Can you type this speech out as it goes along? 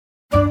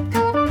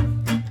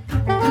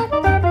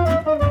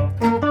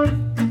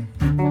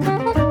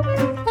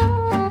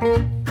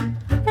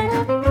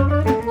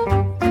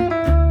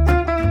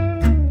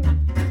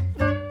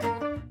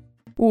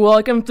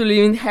welcome to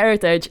Living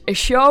Heritage, a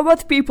show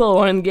about people who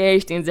are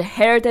engaged in the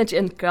heritage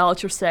and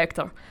culture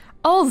sector,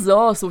 all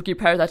those who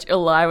keep heritage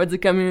alive at the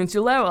community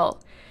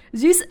level.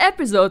 This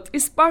episode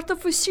is part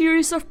of a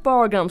series of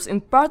programs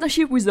in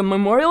partnership with the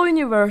Memorial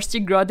University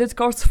graduate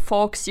course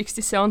Folk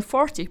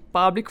 6740,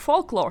 Public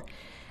Folklore,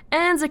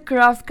 and the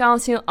Craft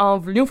Council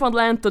of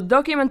Newfoundland to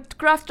document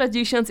craft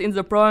traditions in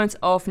the province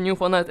of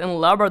Newfoundland and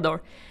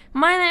Labrador.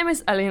 My name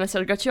is Alina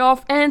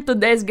Sergachev, and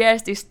today's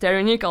guest is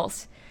Terry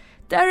Nichols.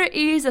 Terry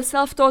is a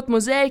self-taught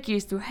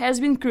mosaicist who has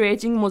been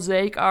creating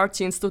mosaic art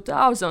since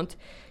 2000.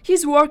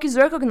 His work is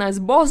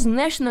recognized both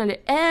nationally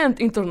and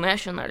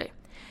internationally.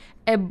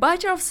 A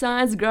Bachelor of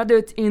Science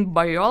graduate in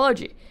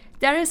biology,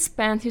 Terry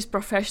spent his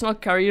professional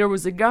career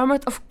with the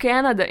Government of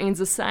Canada in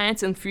the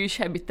science and fish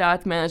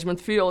habitat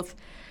management field.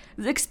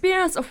 The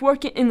experience of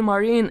working in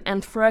marine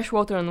and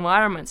freshwater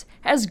environments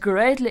has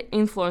greatly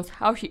influenced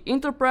how he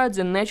interprets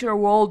the natural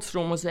world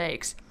through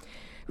mosaics.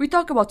 We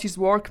talk about his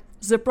work,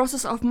 the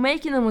process of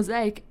making a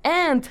mosaic,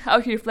 and how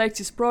he reflects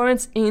his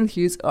province in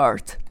his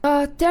art.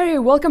 Terry,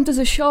 welcome to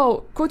the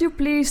show. Could you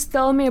please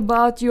tell me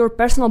about your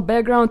personal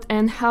background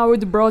and how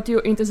it brought you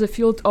into the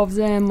field of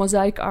the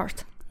mosaic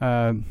art?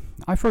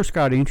 I first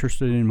got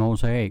interested in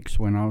mosaics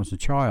when I was a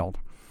child.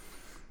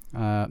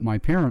 My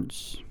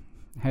parents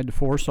had the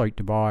foresight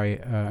to buy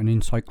an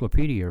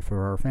encyclopedia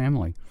for our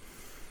family,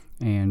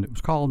 and it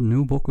was called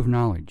New Book of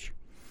Knowledge.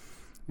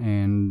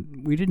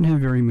 And we didn't have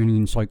very many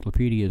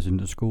encyclopedias in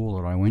the school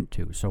that I went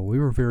to, so we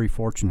were very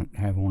fortunate to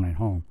have one at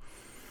home.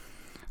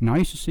 And I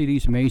used to see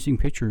these amazing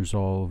pictures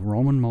of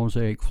Roman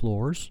mosaic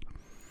floors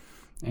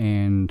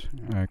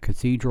and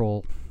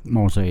cathedral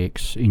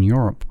mosaics in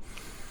Europe.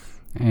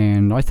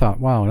 And I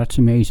thought, wow, that's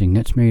amazing.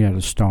 That's made out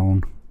of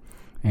stone.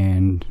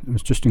 And it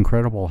was just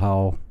incredible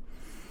how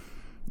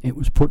it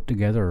was put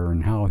together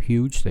and how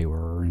huge they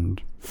were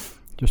and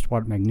just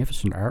what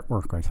magnificent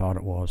artwork I thought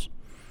it was.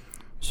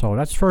 So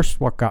that's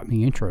first what got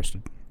me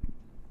interested.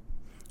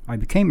 I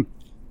became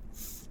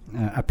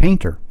a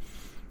painter.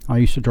 I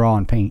used to draw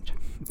and paint,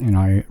 and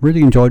I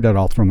really enjoyed that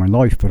all through my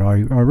life, but I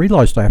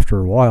realized after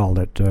a while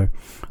that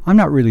I'm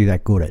not really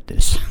that good at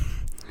this.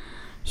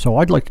 So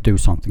I'd like to do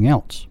something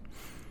else.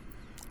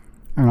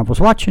 And I was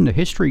watching the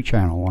History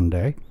Channel one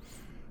day,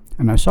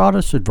 and I saw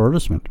this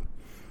advertisement.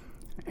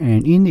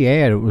 And in the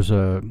ad,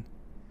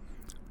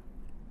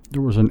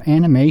 there was an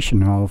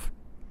animation of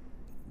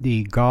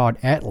the god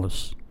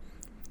Atlas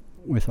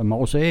with a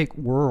mosaic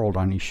world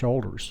on his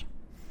shoulders.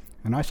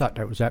 And I thought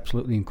that was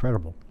absolutely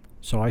incredible.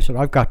 So I said,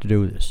 I've got to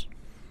do this.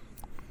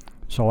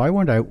 So I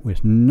went out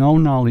with no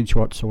knowledge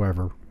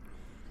whatsoever.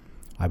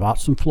 I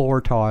bought some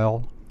floor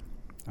tile.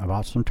 I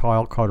bought some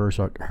tile cutters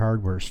at the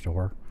hardware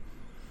store.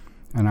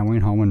 And I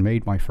went home and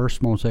made my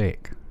first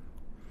mosaic.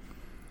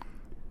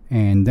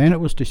 And then it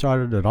was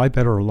decided that I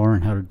better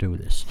learn how to do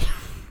this.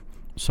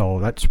 So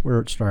that's where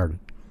it started.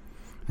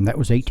 And that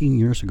was 18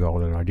 years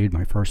ago that I did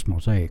my first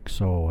mosaic.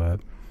 So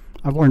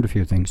I've learned a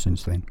few things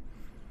since then.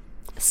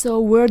 So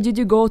where did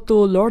you go to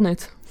learn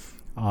it?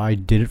 I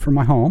did it from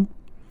my home.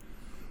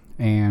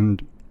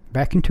 And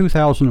back in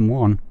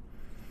 2001,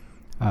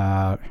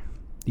 the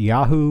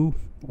Yahoo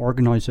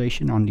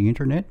organization on the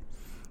internet,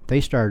 they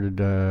started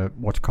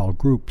what's called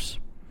groups.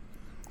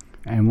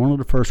 And one of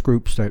the first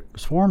groups that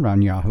was formed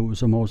on Yahoo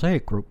was a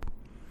mosaic group.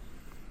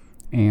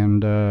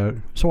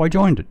 And so I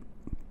joined it.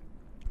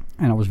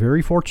 And I was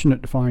very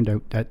fortunate to find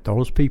out that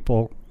those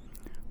people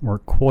were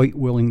quite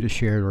willing to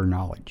share their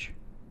knowledge.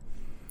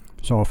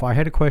 So if I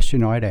had a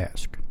question, I'd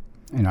ask,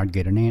 and I'd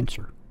get an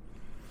answer.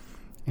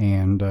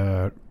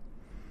 And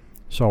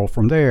so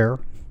from there,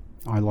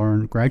 I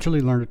gradually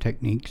learned the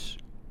techniques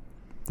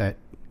that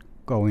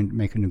go into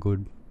making a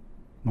good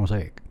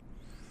mosaic.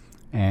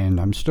 And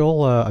I'm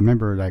still a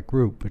member of that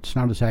group. It's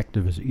not as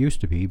active as it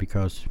used to be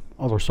because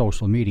other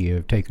social media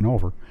have taken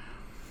over.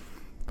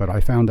 But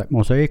I found that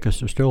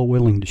mosaicists are still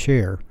willing to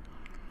share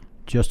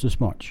just as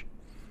much.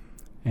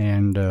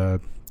 And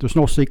there's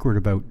no secret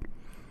about,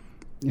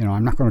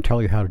 I'm not going to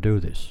tell you how to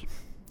do this.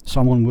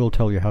 Someone will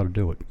tell you how to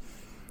do it.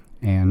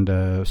 And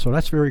so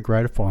that's very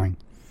gratifying.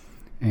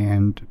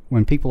 And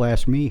when people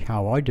ask me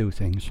how I do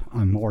things,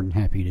 I'm more than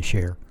happy to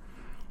share.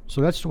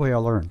 So that's the way I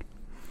learned.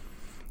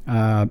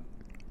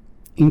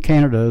 In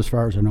Canada, as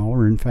far as I know,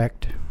 or in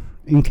fact,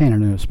 in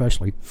Canada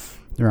especially,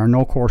 there are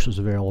no courses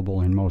available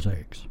in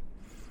mosaics.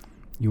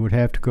 You would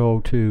have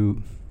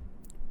to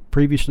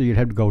previously you'd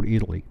have to go to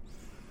Italy,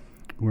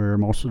 where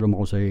most of the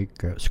mosaic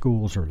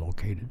schools are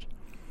located.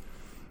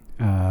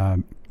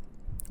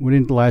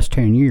 Within the last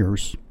 10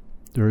 years,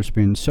 there's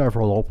been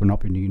several open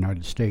up in the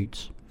United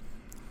States.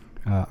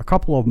 A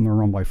couple of them are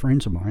run by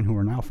friends of mine who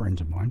are now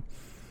friends of mine.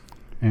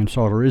 And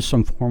so there is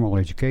some formal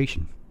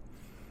education.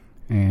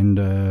 And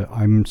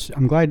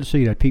I'm glad to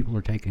see that people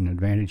are taking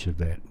advantage of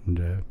that.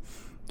 And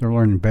they're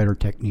learning better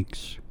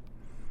techniques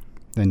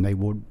than they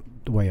would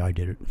the way I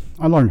did it.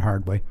 I learned the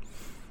hard way.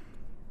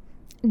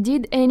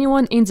 Did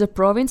anyone in the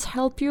province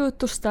help you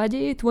to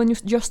study it when you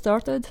just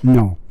started?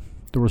 No.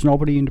 There was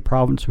nobody in the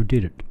province who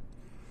did it.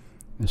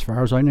 As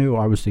far as I knew,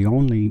 I was the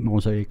only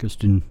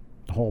mosaicist in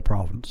the whole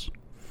province.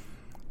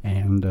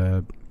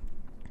 And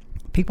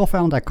people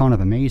found that kind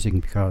of amazing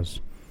because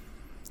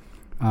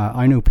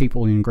I knew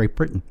people in Great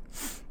Britain.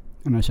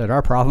 And I said,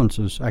 our province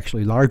is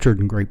actually larger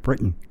than Great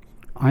Britain.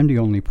 I'm the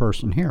only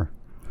person here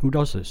who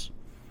does this.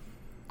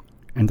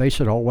 And they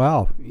said, oh,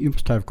 wow, you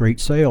must have great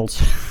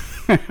sales.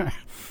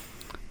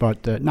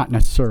 But not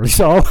necessarily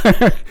so.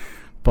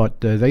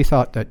 But they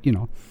thought that,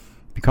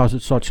 because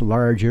it's such a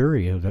large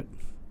area, that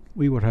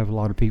we would have a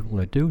lot of people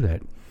that do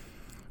that.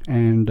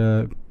 And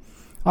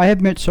I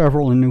have met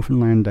several in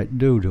Newfoundland that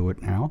do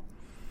it now,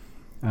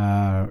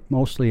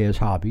 mostly as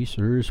hobbies.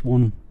 There is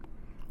one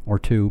or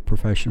two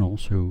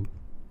professionals who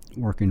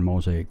work in the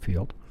mosaic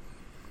field.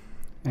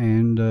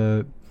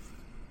 And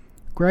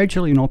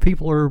gradually,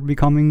 people are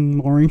becoming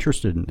more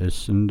interested in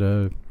this.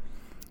 And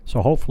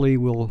so hopefully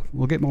we'll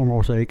get more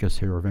mosaicists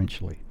here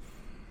eventually.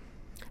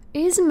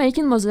 Is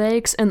making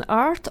mosaics an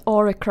art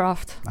or a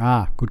craft?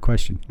 Good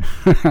question.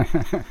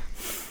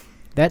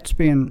 That's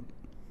been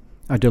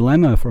a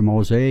dilemma for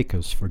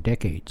mosaicists for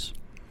decades.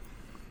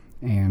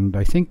 And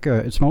I think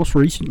it's most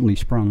recently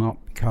sprung up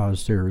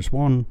because there's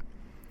one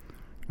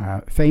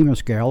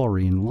famous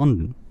gallery in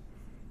London.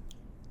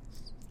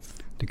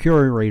 The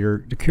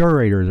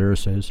curator there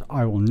says,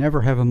 I will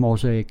never have a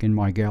mosaic in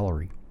my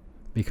gallery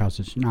because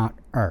it's not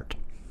art.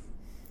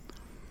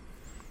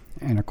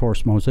 And of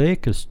course,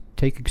 mosaicists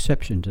take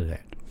exception to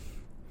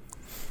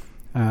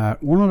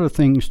that. One of the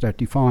things that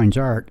defines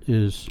art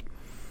is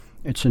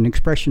it's an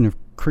expression of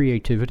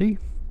creativity,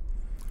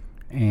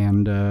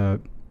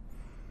 and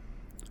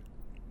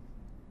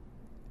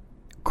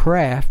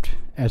craft,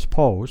 as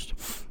posed,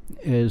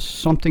 is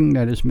something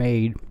that is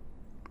made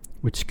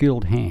with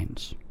skilled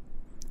hands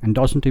and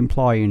doesn't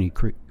imply any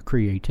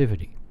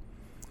creativity.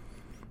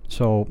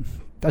 So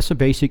that's a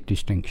basic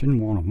distinction,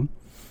 one of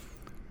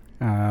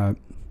them.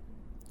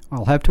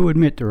 I'll have to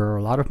admit there are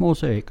a lot of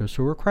mosaicists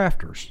who are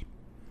crafters.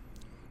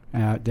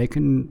 They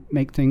can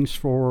make things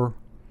for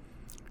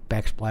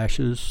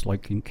backsplashes,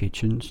 like in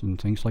kitchens and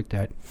things like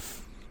that.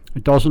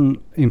 It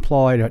doesn't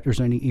imply that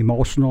there's any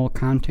emotional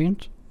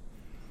content,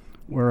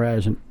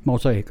 whereas a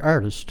mosaic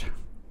artist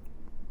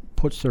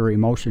puts their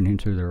emotion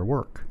into their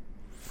work.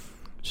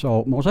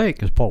 So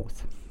mosaic is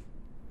both.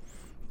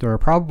 There are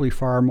probably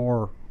far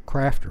more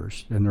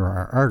crafters than there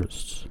are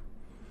artists.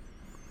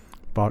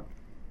 But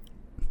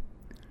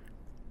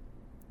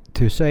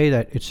to say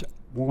that it's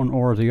one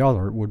or the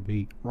other would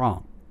be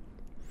wrong.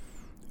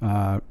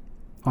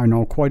 I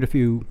know quite a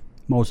few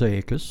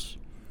mosaicists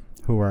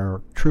who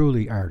are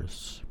truly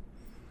artists.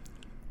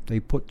 They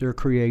put their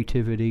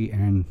creativity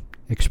and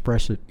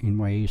express it in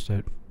ways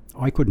that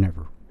I could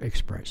never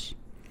express.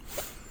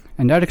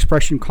 And that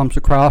expression comes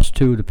across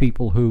to the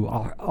people who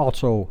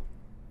also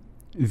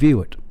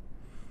view it.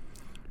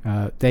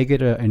 They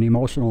get an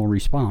emotional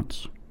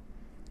response.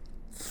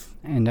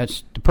 And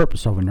that's the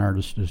purpose of an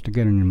artist, is to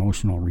get an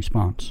emotional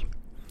response.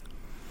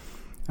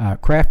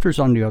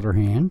 Crafters, on the other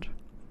hand,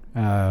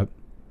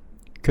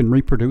 can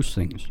reproduce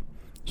things.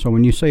 So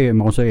when you say a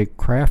mosaic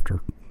crafter,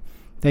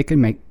 they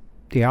can make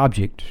the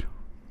object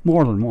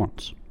more than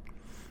once.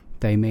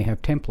 They may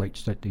have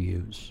templates that they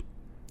use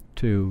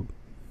to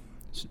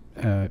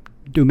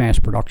do mass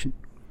production.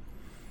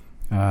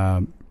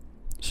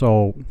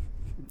 So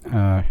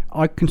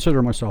I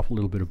consider myself a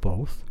little bit of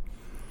both.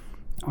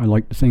 I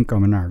like to think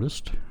I'm an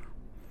artist,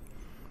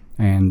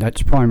 and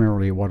that's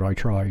primarily what I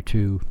try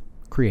to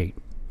create,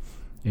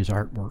 is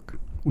artwork,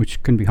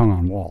 which can be hung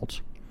on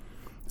walls.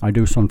 I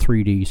do some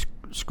 3D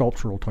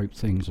sculptural type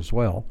things as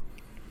well.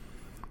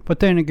 But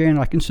then again,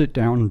 I can sit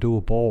down and do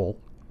a bowl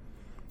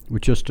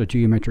with just a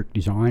geometric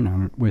design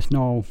on it with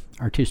no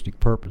artistic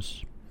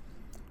purpose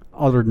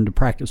other than to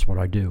practice what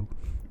I do.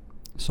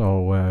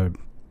 So,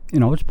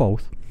 it's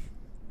both.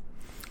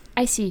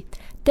 I see.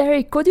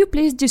 Terry, could you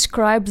please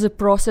describe the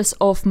process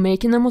of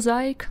making a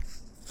mosaic?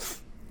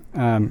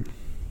 There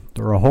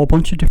are a whole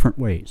bunch of different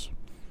ways.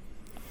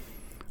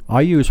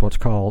 I use what's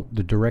called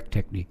the direct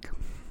technique,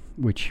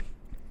 which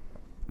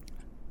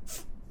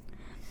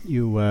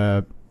you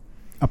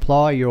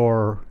apply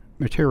your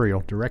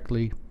material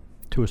directly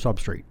to a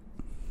substrate.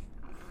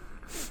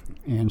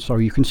 And so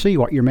you can see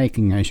what you're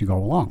making as you go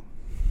along.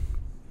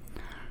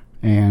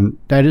 And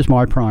that is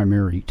my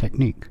primary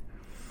technique.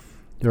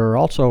 There are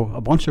also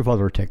a bunch of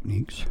other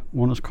techniques.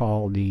 One is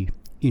called the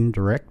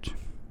indirect,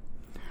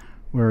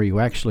 where you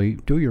actually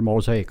do your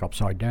mosaic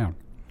upside down.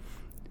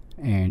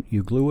 And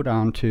you glue it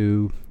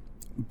onto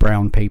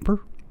brown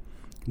paper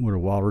with a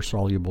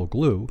water-soluble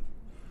glue.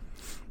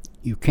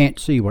 You can't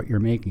see what you're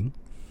making,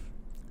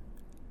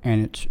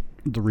 and it's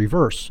the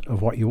reverse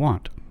of what you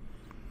want.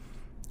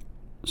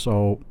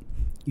 So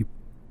you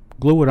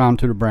glue it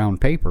onto the brown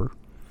paper,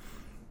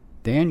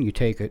 then you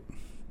take it,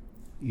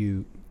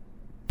 you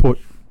put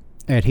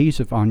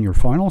adhesive on your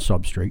final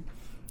substrate,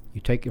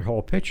 you take your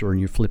whole picture and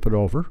you flip it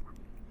over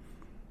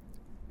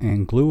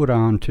and glue it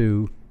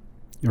onto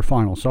your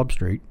final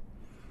substrate,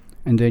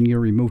 and then you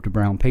remove the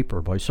brown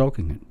paper by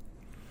soaking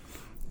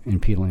it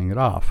and peeling it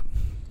off.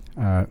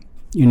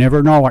 You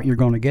never know what you're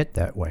going to get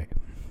that way.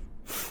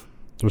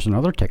 There's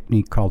another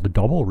technique called the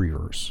double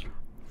reverse,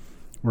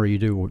 where you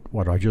do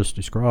what I just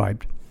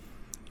described,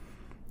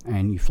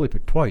 and you flip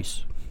it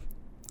twice.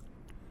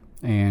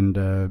 And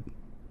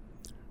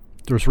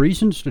there's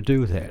reasons to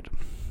do that.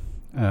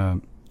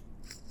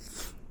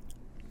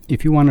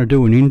 If you want to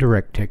do an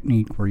indirect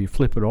technique where you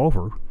flip it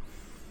over,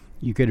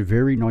 you get a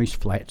very nice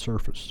flat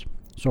surface.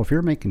 So if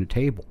you're making a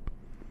table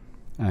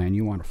and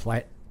you want a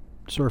flat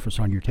surface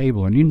on your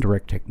table, an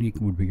indirect technique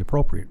would be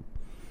appropriate.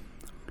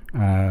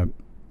 The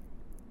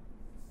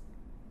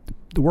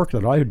work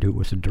that I do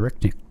with a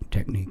direct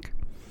technique,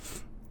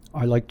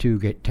 I like to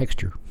get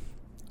texture.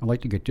 I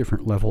like to get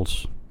different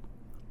levels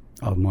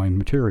of my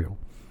material.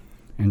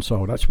 And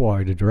so that's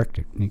why the direct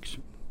techniques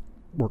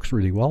works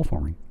really well for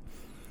me.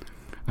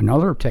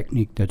 Another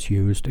technique that's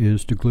used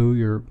is to glue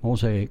your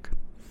mosaic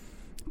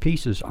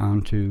pieces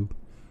onto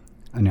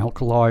an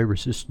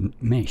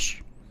alkali-resistant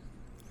mesh.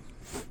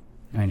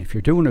 And if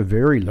you're doing a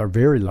very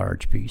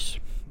large piece,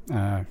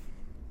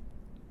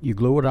 you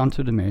glue it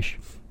onto the mesh,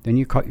 then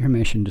you cut your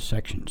mesh into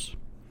sections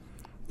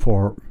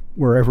for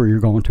wherever you're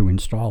going to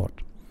install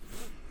it.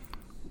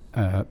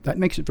 That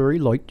makes it very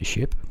light to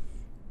ship.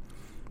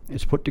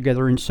 It's put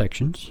together in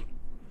sections,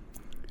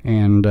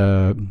 and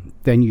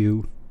then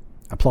you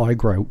apply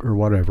grout or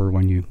whatever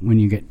when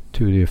you get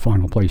to the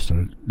final place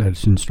that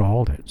it's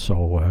installed at.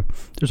 So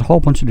there's a whole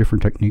bunch of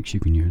different techniques you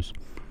can use.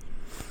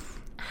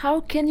 How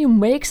can you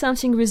make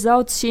something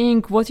without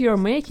seeing what you're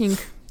making?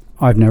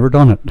 I've never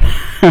done it.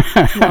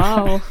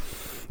 Wow.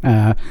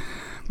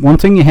 One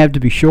thing you have to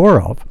be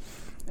sure of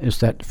is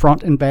that the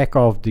front and back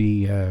of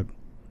the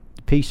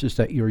pieces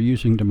that you're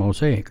using to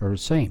mosaic are the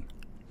same.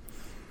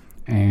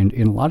 And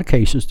in a lot of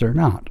cases, they're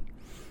not.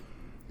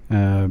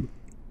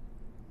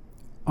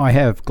 I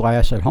have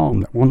glass at home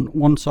that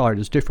one side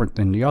is different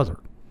than the other.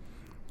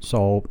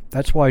 So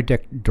that's why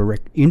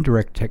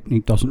indirect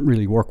technique doesn't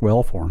really work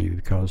well for me,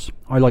 because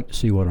I like to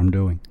see what I'm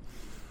doing.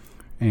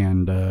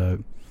 And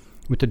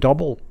with the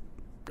double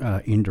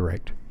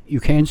indirect, you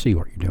can see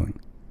what you're doing.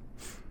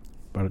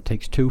 But it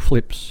takes 2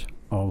 flips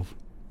of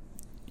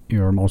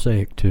your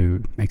mosaic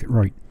to make it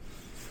right.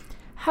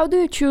 How do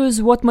you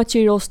choose what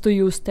materials to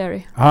use,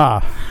 Terry?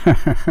 I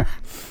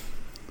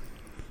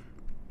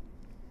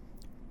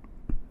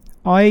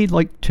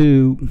like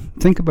to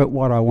think about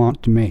what I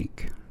want to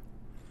make,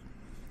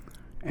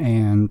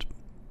 and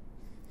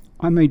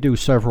I may do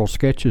several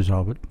sketches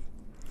of it.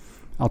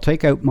 I'll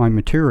take out my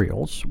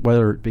materials,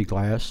 whether it be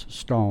glass,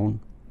 stone,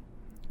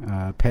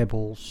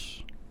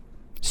 pebbles,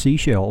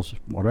 seashells,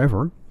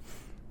 whatever,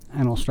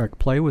 and I'll start to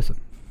play with them.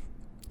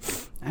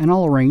 And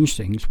I'll arrange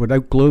things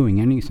without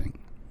gluing anything.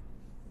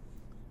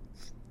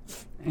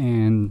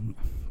 And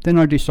then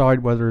I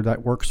decide whether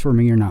that works for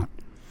me or not.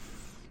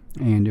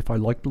 And if I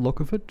like the look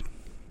of it,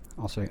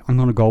 I'll say, I'm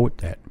going to go with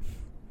that.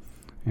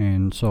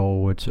 And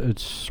so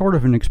it's sort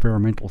of an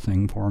experimental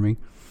thing for me.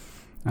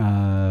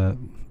 I'll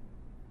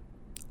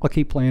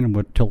keep playing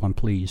them till I'm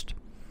pleased.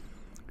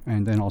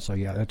 And then I'll say,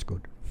 yeah, that's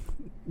good.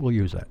 We'll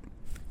use that.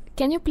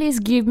 Can you please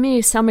give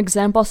me some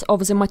examples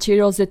of the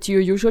materials that you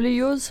usually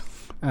use?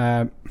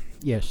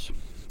 Yes.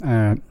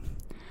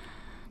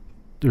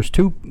 There's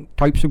 2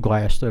 types of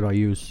glass that I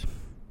use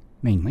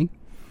mainly.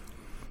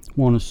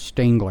 One is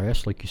stained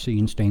glass, like you see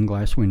in stained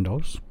glass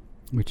windows,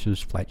 which is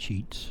flat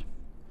sheets.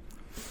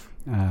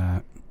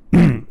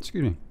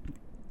 Excuse me.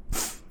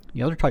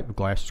 The other type of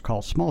glass is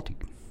called smalty.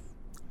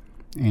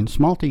 And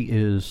smalty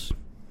is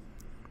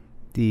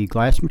the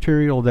glass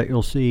material that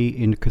you'll see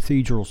in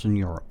cathedrals in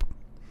Europe.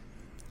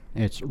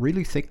 It's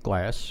really thick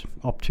glass,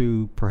 up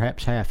to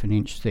perhaps half an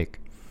inch thick.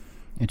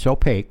 It's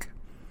opaque,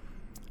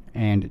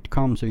 and it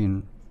comes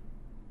in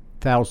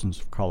thousands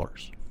of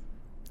colors.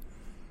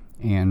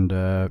 And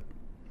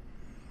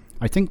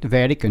I think the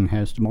Vatican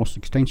has the most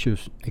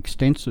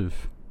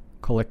extensive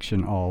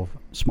collection of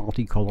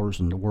smalty colors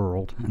in the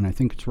world, and I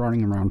think it's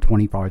running around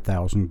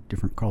 25,000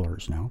 different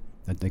colors now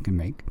that they can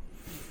make.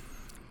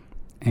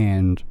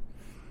 And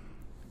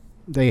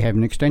they have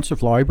an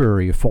extensive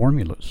library of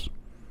formulas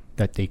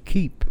that they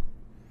keep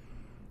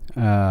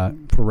for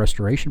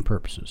restoration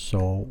purposes.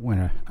 So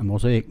when a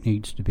mosaic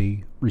needs to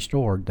be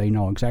restored, they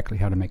know exactly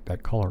how to make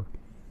that color.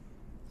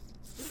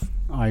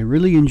 I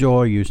really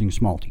enjoy using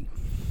smalty.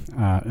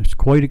 It's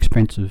quite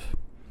expensive,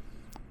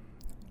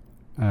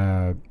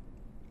 but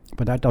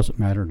that doesn't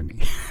matter to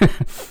me.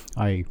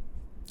 I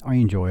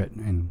enjoy it,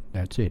 and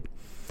that's it.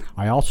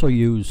 I also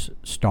use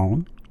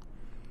stone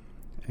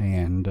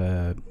and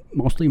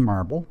mostly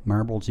marble.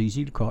 Marble's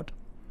easy to cut.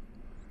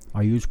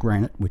 I use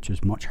granite, which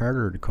is much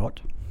harder to cut.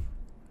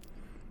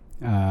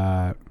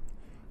 I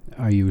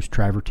use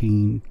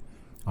travertine.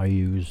 I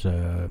use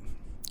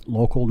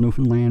local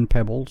Newfoundland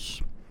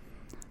pebbles.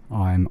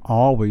 I'm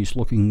always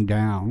looking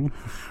down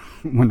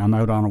when I'm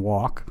out on a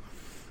walk,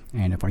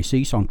 and if I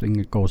see something,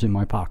 it goes in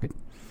my pocket.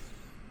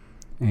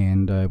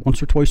 And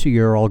once or twice a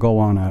year, I'll go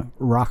on a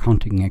rock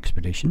hunting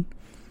expedition,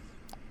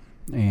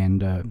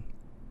 and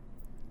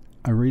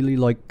I really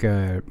like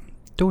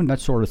doing that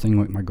sort of thing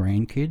with my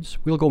grandkids.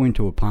 We'll go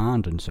into a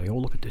pond and say, oh,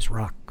 look at this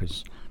rock,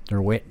 because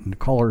they're wet and the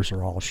colors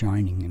are all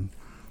shining, and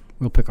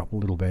we'll pick up a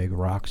little bag of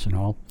rocks and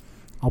all.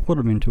 I'll put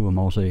them into a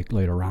mosaic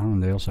later on,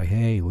 and they'll say,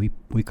 "Hey, we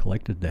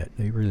collected that.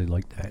 They really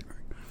like that."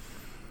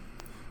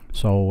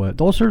 So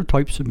those are the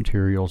types of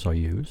materials I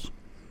use.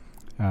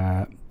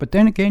 But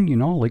then again,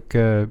 like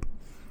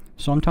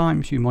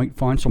sometimes you might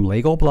find some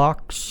Lego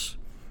blocks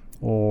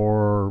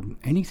or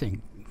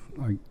anything.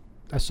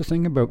 That's the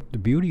thing about the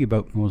beauty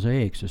about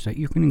mosaics, is that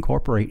you can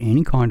incorporate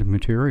any kind of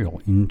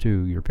material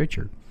into your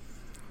picture,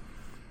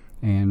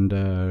 and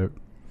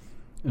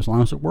as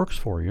long as it works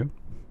for you,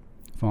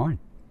 fine.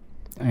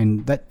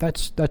 And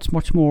that's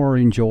much more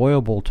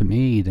enjoyable to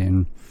me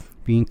than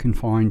being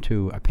confined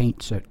to a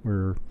paint set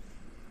where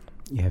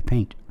you have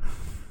paint,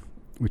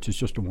 which is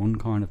just a one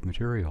kind of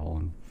material.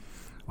 And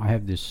I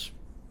have this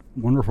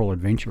wonderful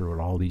adventure with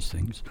all these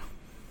things.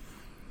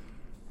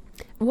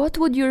 What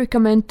would you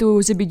recommend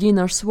to the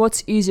beginners?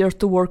 What's easier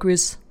to work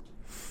with?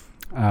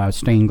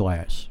 Stained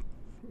glass.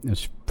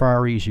 It's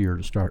far easier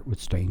to start with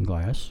stained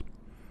glass.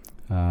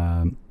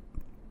 Learning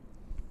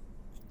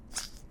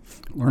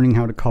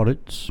how to cut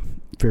it's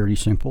fairly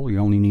simple. You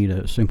only need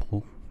a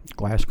simple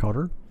glass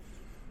cutter,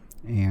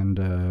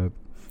 and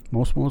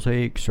most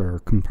mosaics are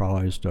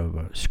comprised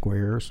of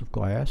squares of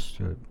glass.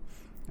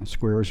 And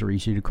squares are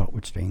easy to cut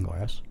with stained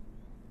glass.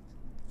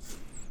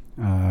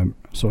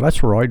 So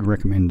that's where I'd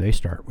recommend they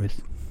start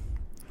with.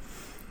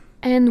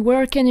 And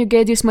where can you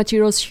get these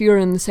materials here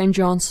in St.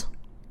 John's?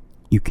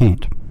 You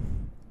can't.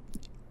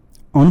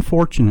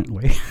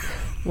 Unfortunately.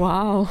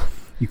 Wow.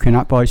 You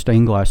cannot buy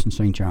stained glass in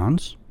St.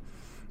 John's.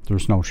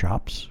 There's no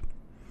shops.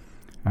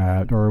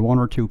 There are one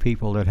or two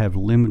people that have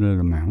limited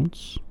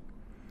amounts.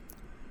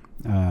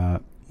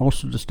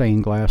 Most of the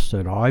stained glass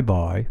that I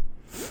buy,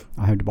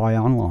 I had to buy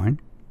online.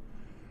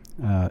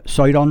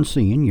 Sight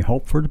unseen, you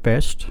hope for the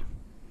best.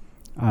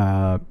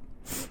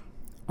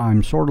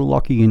 I'm sort of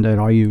lucky in that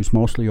I use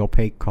mostly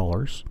opaque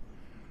colors,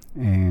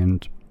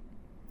 and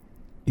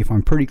if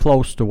I'm pretty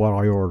close to what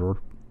I order,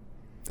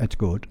 that's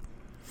good.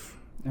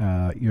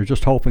 You're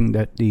just hoping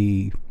that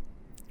the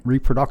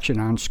reproduction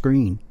on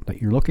screen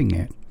that you're looking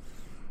at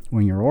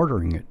when you're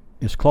ordering it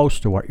is close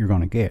to what you're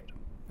going to get,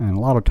 and a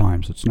lot of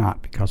times it's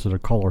not because of the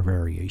color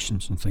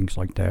variations and things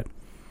like that.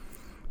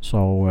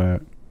 So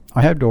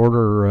I had to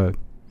order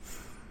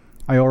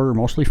I order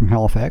mostly from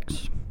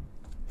Halifax,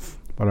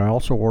 but I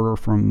also order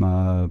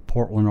from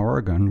Portland,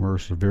 Oregon, where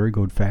there's a very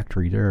good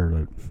factory there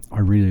that I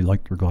really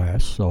like their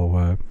glass.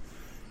 So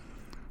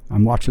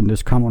I'm watching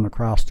this coming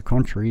across the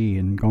country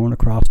and going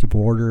across the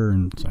border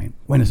and saying,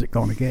 when is it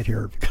going to get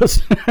here?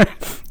 Because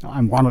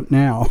I want it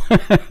now.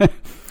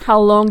 How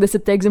long does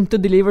it take them to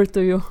deliver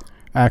to you?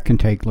 It can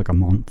take like a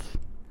month.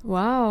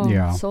 Wow,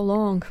 yeah. So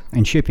long.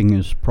 And shipping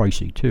is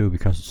pricey too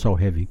because it's so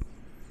heavy.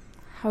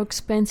 How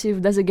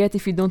expensive does it get,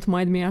 if you don't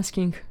mind me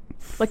asking?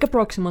 Like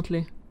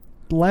approximately.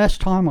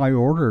 Last time I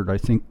ordered, I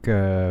think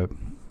it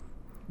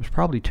was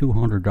probably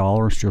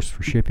 $200 just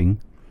for shipping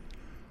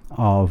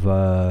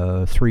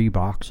of 3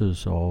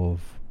 boxes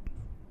of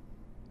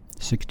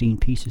 16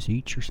 pieces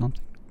each or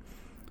something.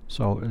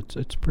 So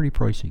it's pretty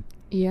pricey.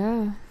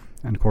 Yeah.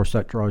 And of course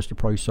that drives the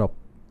price up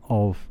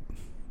of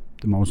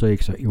the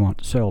mosaics that you want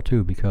to sell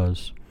too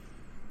because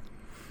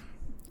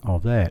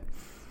of that.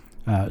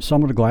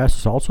 Some of the glass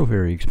is also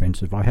very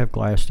expensive. I have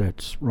glass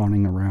that's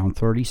running around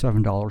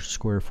 $37 a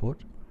square foot,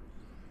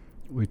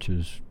 which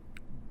is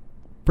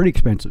pretty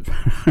expensive.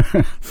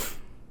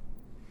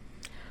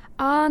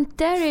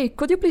 Terry,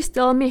 could you please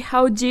tell me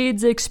how did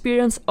the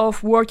experience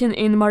of working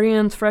in marine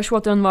and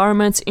freshwater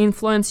environments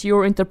influence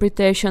your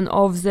interpretation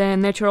of the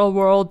natural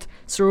world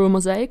through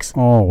mosaics?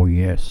 Oh,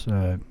 yes.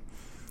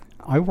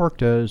 I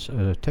worked as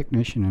a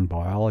technician and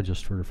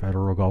biologist for the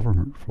federal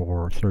government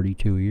for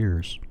 32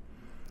 years.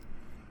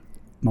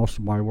 Most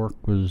of my work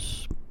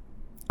was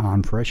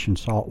on fresh and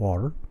salt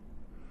water.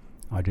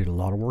 I did a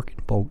lot of work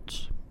in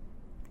boats.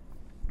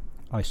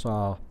 I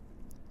saw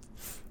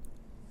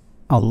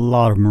a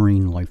lot of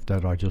marine life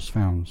that I just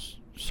found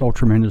so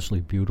tremendously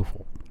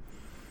beautiful.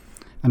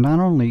 And not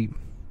only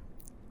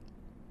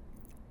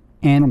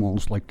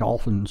animals like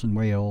dolphins and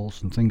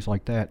whales and things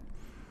like that,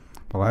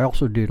 but I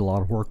also did a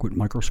lot of work with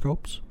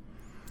microscopes.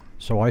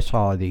 So I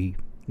saw the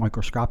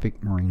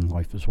microscopic marine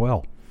life as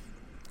well.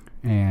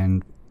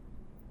 And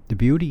the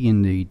beauty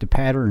in the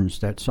patterns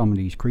that some of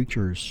these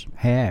creatures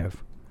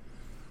have,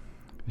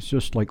 it's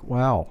just like,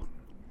 wow.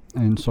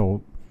 And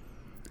so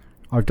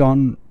I've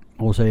done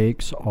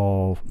mosaics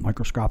of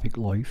microscopic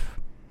life,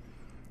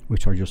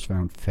 which I just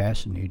found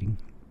fascinating.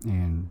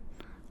 And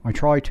I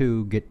try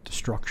to get the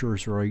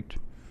structures right.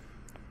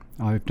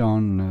 I've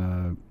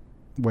done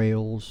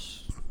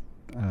whales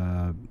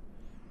and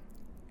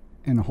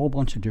a whole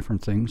bunch of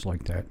different things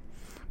like that.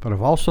 But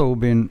I've also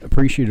been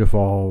appreciative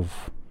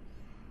of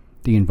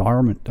the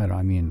environment that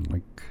I'm in.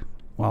 Like,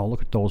 wow,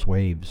 look at those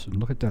waves and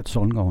look at that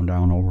sun going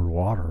down over the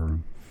water.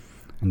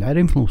 And that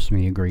influenced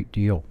me a great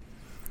deal.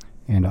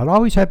 And I'd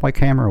always had my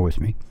camera with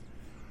me.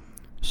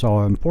 So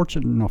I'm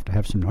fortunate enough to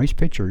have some nice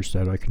pictures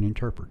that I can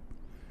interpret.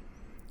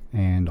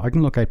 And I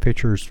can look at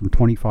pictures from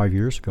 25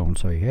 years ago and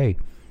say, hey,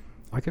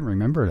 I can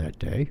remember that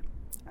day.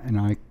 And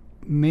I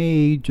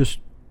may just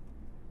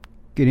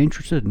get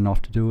interested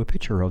enough to do a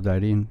picture of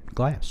that in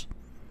glass.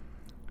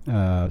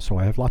 So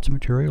I have lots of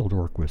material to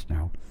work with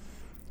now.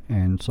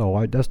 And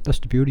so that's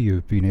the beauty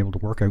of being able to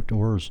work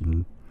outdoors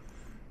and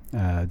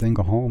then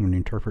go home and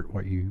interpret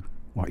what you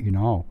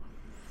know.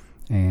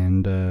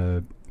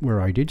 And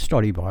where I did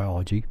study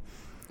biology,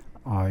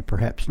 I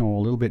perhaps know a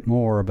little bit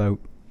more about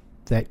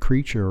that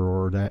creature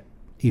or that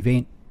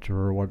event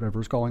or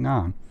whatever's going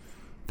on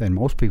than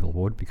most people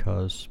would,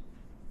 because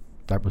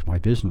that was my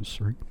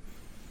business, right?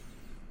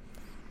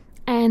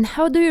 And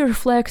how do you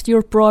reflect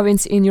your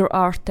province in your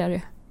art,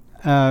 Terry?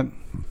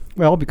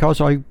 Well, because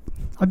I've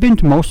been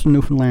to most of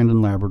Newfoundland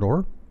and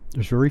Labrador.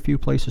 There's very few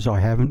places I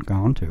haven't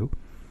gone to.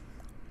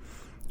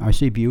 I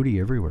see beauty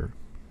everywhere.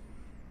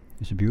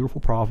 It's a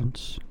beautiful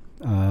province.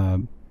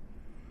 When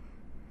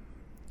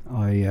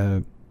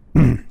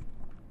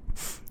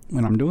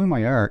I'm doing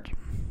my art,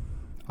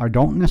 I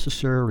don't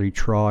necessarily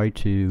try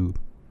to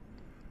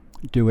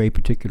do a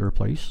particular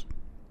place.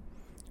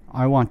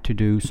 I want to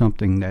do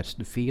something that's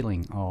the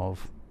feeling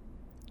of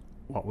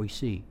what we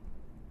see.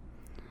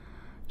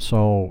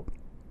 So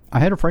I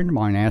had a friend of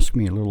mine ask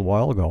me a little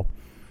while ago,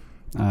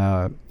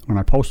 when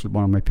I posted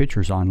one of my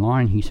pictures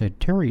online, he said,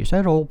 "Terry, is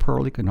that old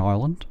Perlican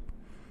Island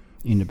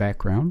in the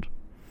background?"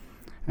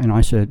 And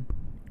I said,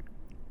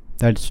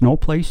 "That's no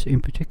place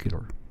in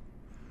particular,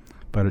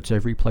 but it's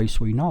every place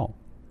we know."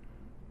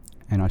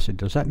 And I said,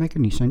 "Does that make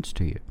any sense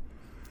to you?"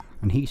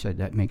 And he said,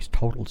 "That makes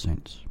total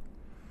sense,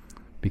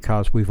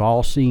 because we've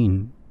all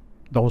seen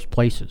those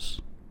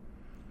places,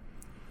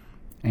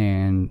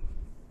 and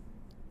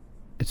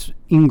it's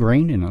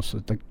ingrained in us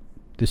that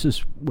this is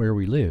where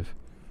we live."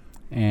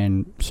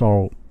 And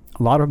so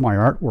a lot of my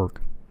artwork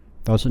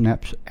doesn't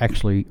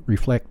actually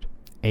reflect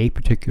a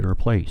particular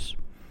place,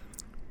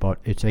 but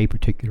it's a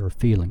particular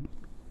feeling,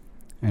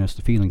 and it's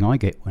the feeling I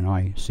get when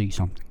I see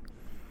something.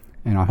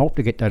 And I hope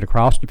to get that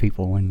across to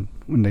people when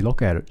they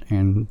look at it.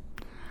 And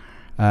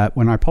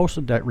when I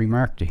posted that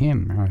remark to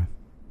him,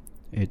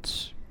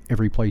 it's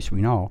every place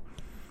we know,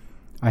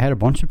 I had a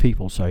bunch of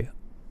people say,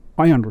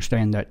 "I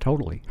understand that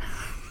totally."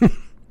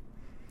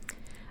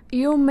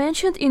 You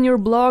mentioned in your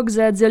blog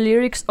that the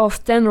lyrics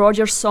of Ten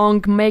Rogers'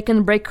 song Make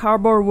and Break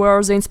Harbor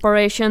were the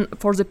inspiration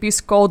for the piece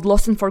called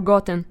Lost and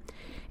Forgotten.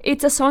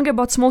 It's a song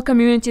about small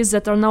communities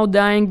that are now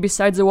dying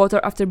beside the water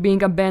after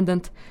being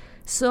abandoned.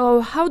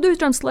 So how do you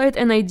translate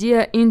an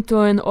idea into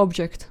an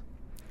object?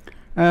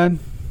 I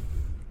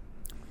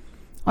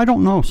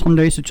don't know. Some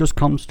days it just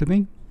comes to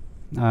me.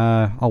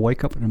 I'll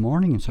wake up in the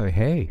morning and say,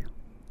 "Hey,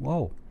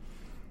 whoa,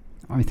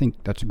 I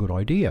think that's a good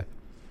idea.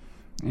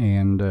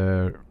 And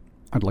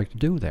I'd like to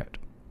do that."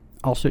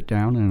 I'll sit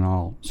down and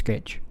I'll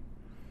sketch.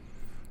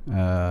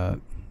 I'll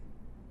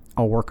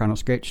work on a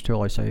sketch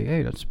till I say,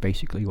 "Hey, that's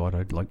basically what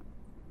I'd like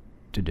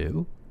to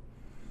do."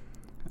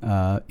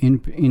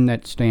 In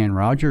that Stan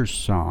Rogers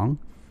song,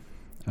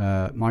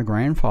 my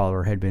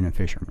grandfather had been a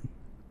fisherman,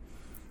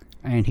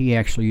 and he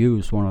actually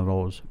used one of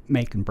those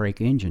make and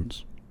break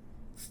engines.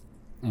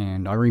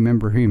 And I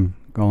remember him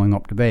going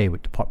up the bay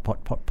with the putt,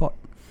 putt, putt, putt.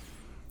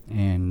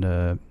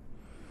 And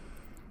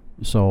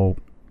so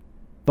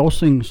those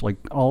things, like,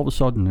 all of a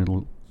sudden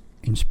it'll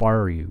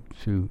inspire you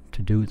to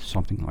do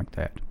something like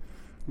that.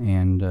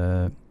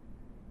 And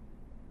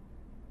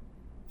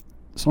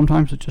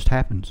sometimes it just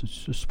happens.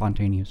 It's just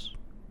spontaneous.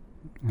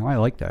 And I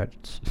like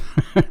that.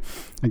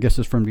 I guess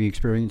it's from the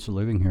experience of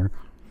living here.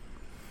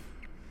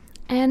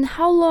 And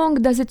how long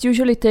does it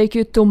usually take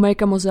you to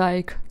make a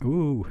mosaic?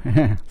 Ooh.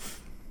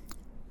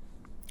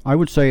 I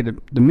would say that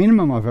the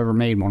minimum I've ever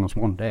made one is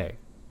 1 day.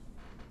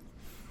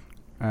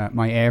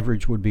 My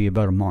average would be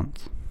about a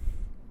month.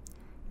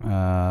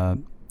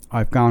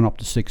 I've gone up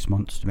to 6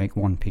 months to make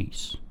one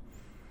piece.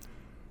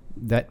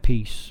 That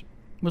piece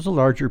was a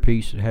larger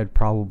piece. It had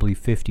probably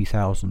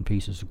 50,000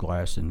 pieces of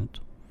glass in it.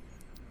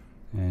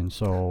 And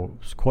so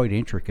it's quite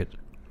intricate.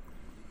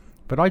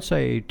 But I'd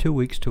say 2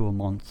 weeks to a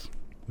month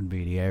would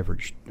be the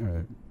average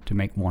to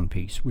make one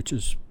piece, which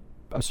is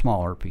a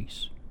smaller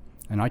piece.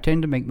 And I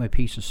tend to make my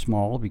pieces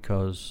small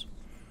because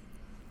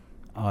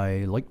I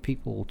like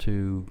people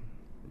to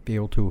be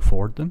able to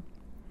afford them.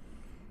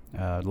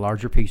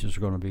 Larger pieces are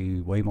going to be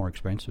way more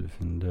expensive,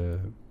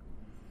 and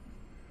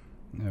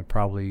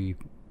probably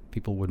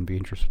people wouldn't be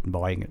interested in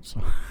buying it.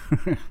 So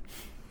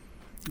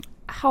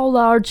How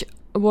large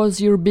was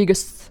your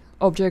biggest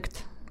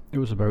object? It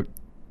was about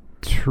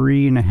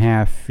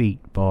 3.5 feet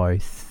by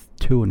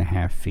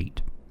 2.5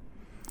 feet.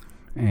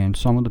 And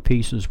some of the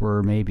pieces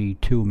were maybe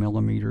 2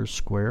 millimeters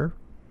square.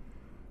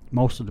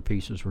 Most of the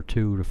pieces were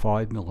 2 to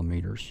 5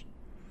 millimeters.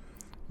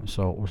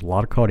 So it was a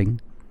lot of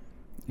cutting.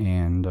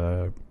 And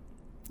there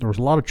was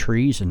a lot of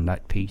trees in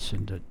that piece,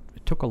 and it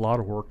took a lot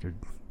of work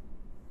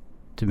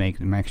to make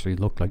them actually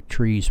look like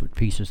trees with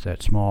pieces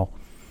that small.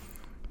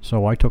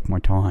 So I took my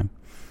time.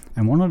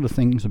 And one of the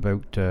things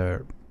about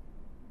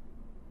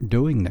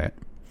doing that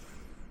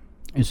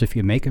is if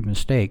you make a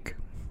mistake,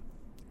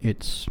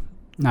 it's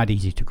not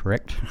easy to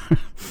correct.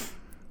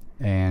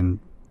 And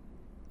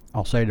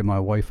I'll say to my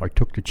wife, I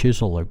took the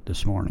chisel out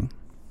this morning,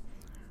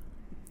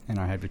 and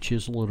I had to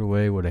chisel it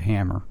away with a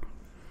hammer.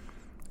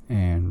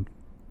 and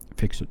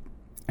fix it.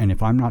 And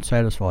if I'm not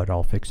satisfied,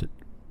 I'll fix it.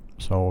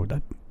 So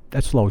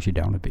that slows you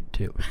down a bit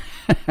too.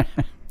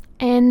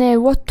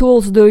 And what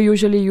tools do you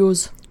usually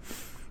use?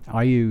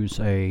 I use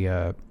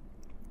a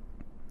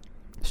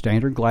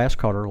standard glass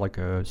cutter like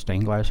a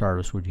stained glass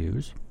artist would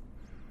use.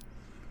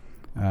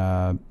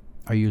 I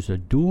use a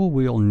dual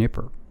wheel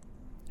nipper,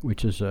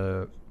 which is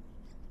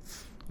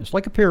it's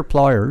like a pair of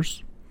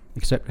pliers,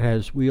 except it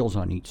has wheels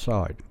on each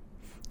side.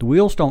 The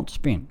wheels don't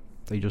spin;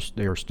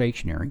 they are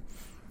stationary,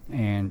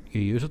 and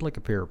you use it like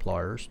a pair of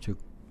pliers to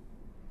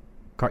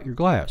cut your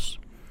glass.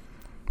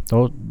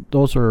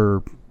 Those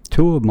are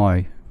two of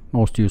my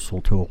most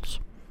useful tools.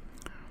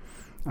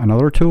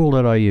 Another tool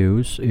that I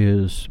use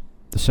is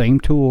the same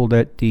tool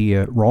that the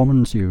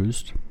Romans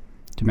used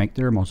to make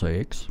their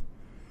mosaics,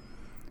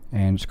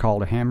 and it's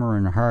called a hammer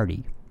and a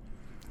hardy.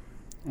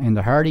 And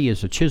the hardy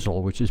is a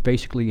chisel, which is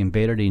basically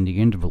embedded in the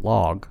end of a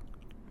log,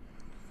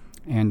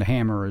 and the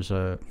hammer is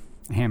a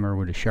hammer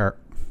with a sharp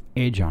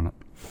edge on it,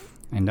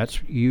 and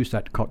you use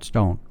that to cut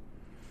stone.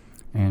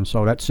 And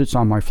so that sits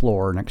on my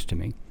floor next to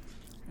me,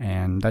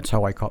 and that's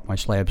how I cut my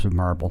slabs of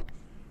marble.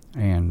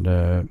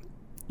 And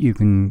you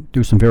can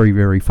do some very,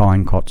 very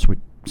fine cuts with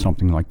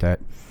something like that.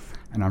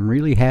 And I'm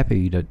really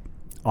happy that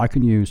I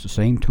can use the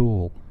same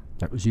tool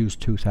that was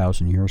used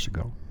 2,000 years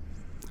ago.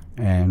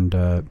 And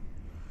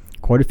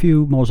quite a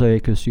few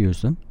mosaicists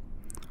use them.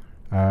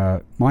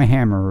 My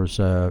hammer is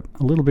a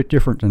little bit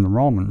different than the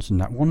Romans in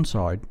that one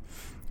side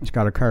it's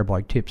got a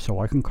carbide tip, so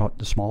I can cut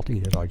the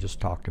smalty that I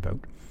just talked about,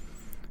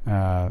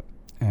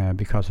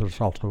 because it's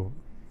also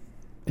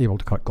able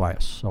to cut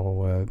glass.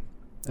 So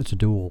it's a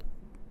dual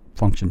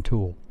function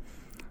tool.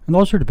 And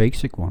those are the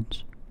basic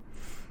ones.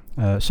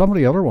 Some of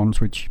the other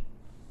ones, which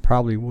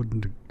probably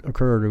wouldn't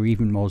occur to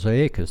even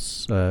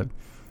mosaicists,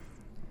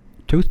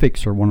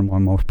 toothpicks are one of my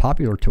most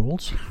popular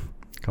tools,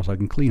 because I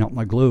can clean up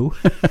my glue,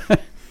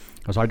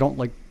 because I don't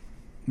like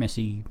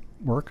messy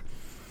work.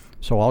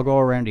 So I'll go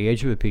around the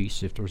edge of a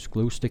piece. If there's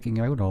glue sticking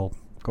out, I'll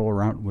go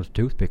around with a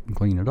toothpick and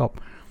clean it up.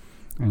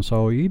 And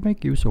so you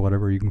make use of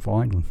whatever you can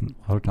find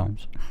a lot of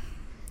times.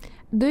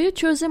 Do you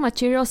choose the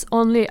materials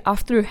only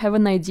after you have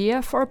an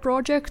idea for a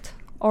project?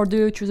 Or do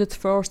you choose it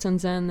first and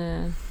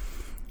then...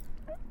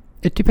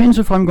 It depends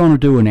if I'm going to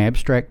do an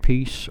abstract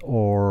piece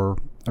or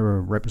a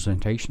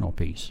representational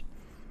piece.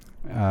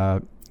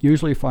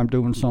 Usually if I'm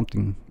doing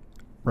something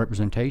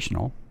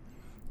representational,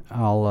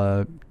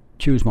 I'll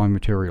choose my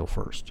material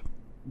first,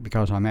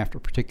 because I'm after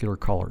particular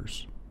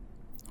colors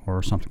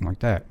or something like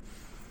that.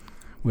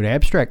 With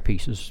abstract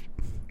pieces,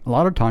 a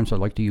lot of times I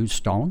like to use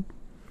stone,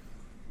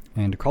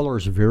 and the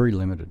colors are very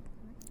limited.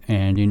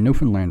 And in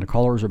Newfoundland, the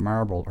colors of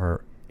marble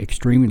are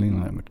extremely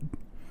limited.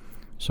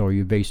 So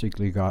you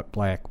basically got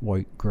black,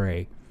 white,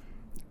 gray,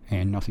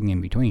 and nothing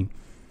in between.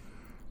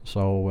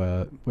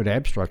 So with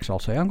abstracts, I'll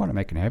say I'm going to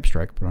make an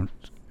abstract, but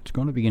it's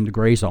going to be in the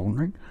gray zone,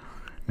 right?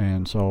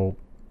 And so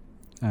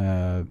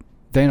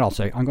then I'll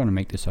say I'm going to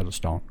make this out of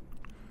stone.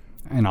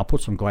 And I'll put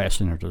some glass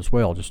in it as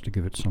well, just to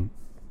give it some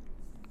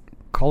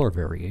color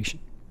variation.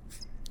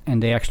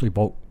 And they actually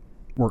both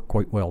work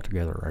quite well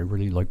together. I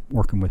really like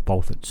working with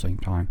both at the same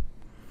time.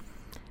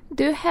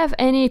 Do you have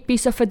any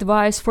piece of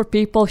advice for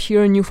people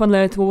here in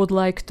Newfoundland who would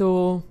like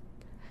to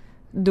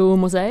do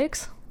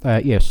mosaics?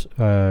 Yes.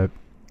 Get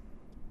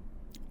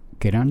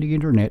on the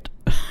internet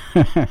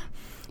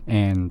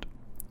and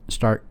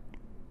start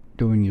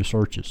doing your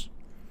searches.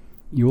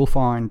 You will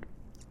find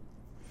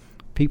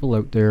people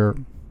out there,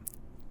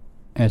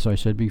 as I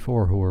said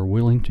before, who are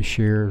willing to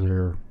share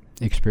their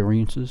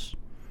experiences,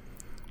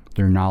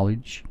 their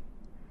knowledge,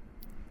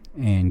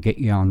 and get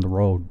you on the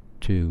road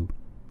to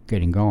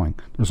getting going.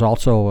 There's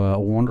also a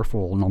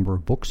wonderful number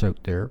of books out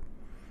there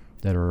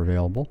that are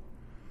available.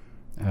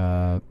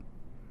 And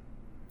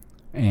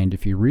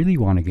if you really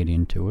want to get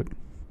into it,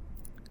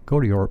 go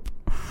to Europe.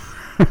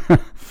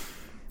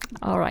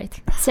 All right.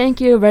 Thank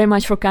you very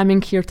much for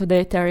coming here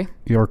today, Terry.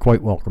 You're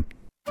quite welcome.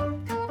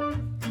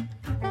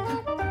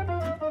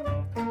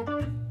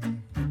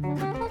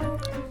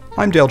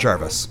 I'm Dale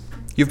Jarvis.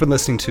 You've been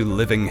listening to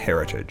Living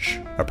Heritage,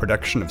 a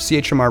production of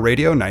CHMR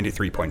Radio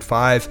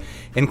 93.5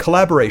 in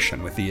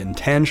collaboration with the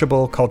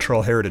Intangible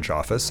Cultural Heritage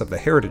Office of the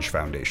Heritage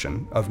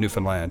Foundation of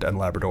Newfoundland and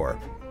Labrador.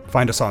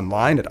 Find us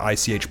online at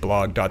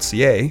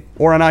ichblog.ca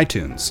or on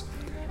iTunes.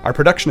 Our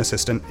production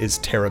assistant is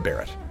Tara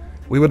Barrett.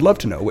 We would love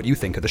to know what you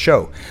think of the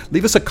show.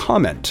 Leave us a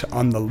comment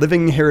on the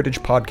Living Heritage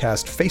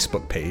Podcast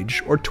Facebook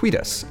page or tweet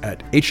us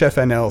at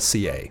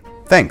HFNLCA.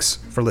 Thanks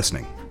for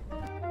listening.